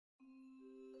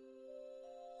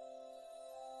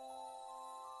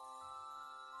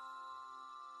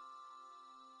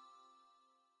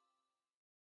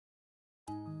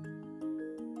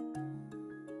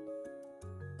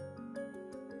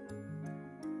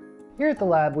Here at the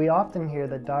lab, we often hear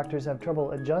that doctors have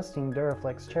trouble adjusting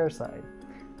DuraFlex chairside.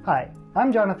 Hi,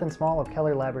 I'm Jonathan Small of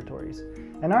Keller Laboratories,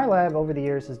 and our lab over the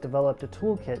years has developed a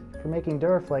toolkit for making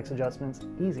DuraFlex adjustments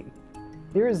easy.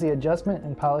 Here is the adjustment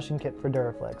and polishing kit for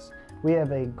DuraFlex. We have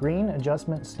a green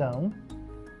adjustment stone,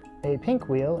 a pink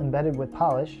wheel embedded with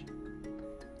polish,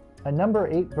 a number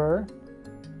 8 burr,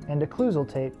 and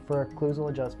occlusal tape for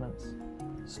occlusal adjustments.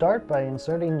 Start by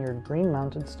inserting your green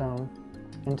mounted stone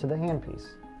into the handpiece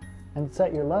and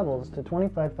set your levels to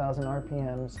 25,000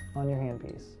 RPMs on your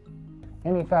handpiece.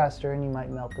 Any faster and you might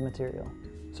melt the material.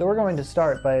 So we're going to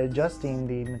start by adjusting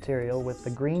the material with the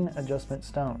green adjustment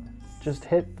stone. Just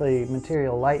hit the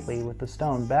material lightly with the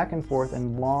stone back and forth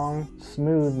in long,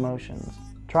 smooth motions.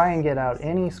 Try and get out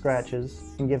any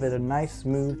scratches and give it a nice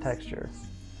smooth texture.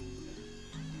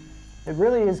 It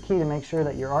really is key to make sure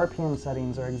that your RPM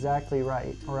settings are exactly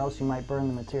right, or else you might burn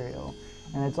the material.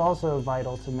 And it's also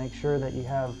vital to make sure that you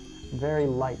have very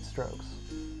light strokes.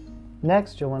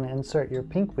 Next, you'll want to insert your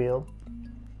pink wheel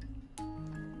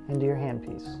into your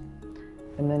handpiece,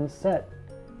 and then set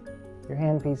your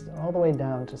handpiece all the way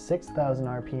down to 6,000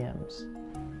 RPMs.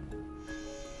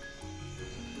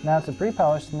 Now, to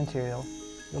pre-polish the material,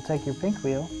 you'll take your pink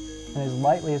wheel and as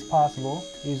lightly as possible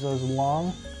use those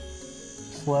long,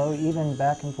 slow, even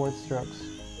back and forth strokes,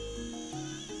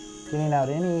 getting out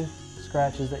any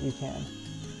scratches that you can.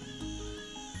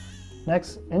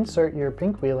 Next, insert your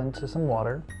pink wheel into some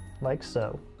water, like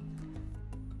so.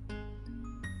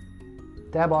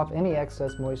 Dab off any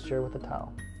excess moisture with a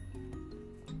towel.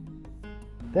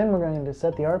 Then we're going to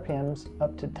set the RPMs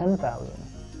up to 10,000.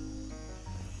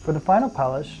 For the final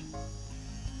polish,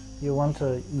 you'll want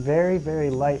to very, very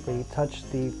lightly touch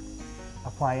the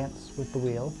appliance with the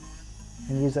wheel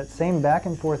and use that same back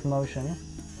and forth motion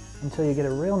until you get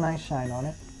a real nice shine on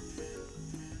it.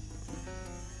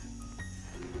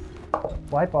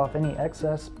 Wipe off any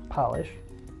excess polish,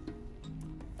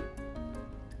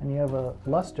 and you have a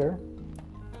luster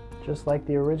just like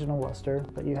the original luster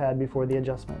that you had before the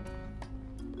adjustment.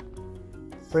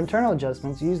 For internal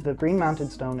adjustments, use the green mounted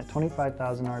stone at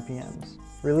 25,000 RPMs.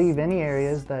 Relieve any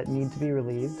areas that need to be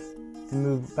relieved and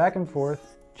move back and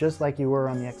forth just like you were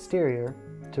on the exterior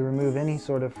to remove any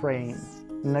sort of fraying.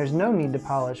 And there's no need to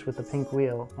polish with the pink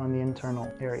wheel on the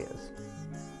internal areas.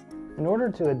 In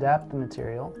order to adapt the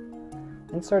material,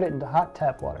 insert it into hot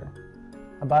tap water,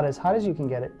 about as hot as you can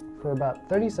get it, for about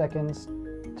 30 seconds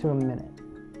to a minute.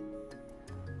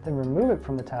 Then remove it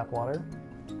from the tap water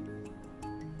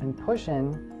and push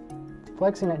in,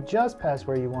 flexing it just past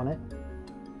where you want it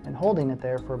and holding it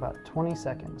there for about 20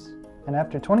 seconds. And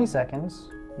after 20 seconds,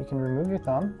 you can remove your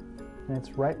thumb and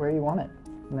it's right where you want it.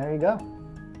 And there you go.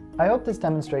 I hope this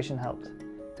demonstration helped.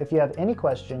 If you have any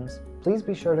questions, please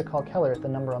be sure to call Keller at the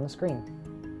number on the screen.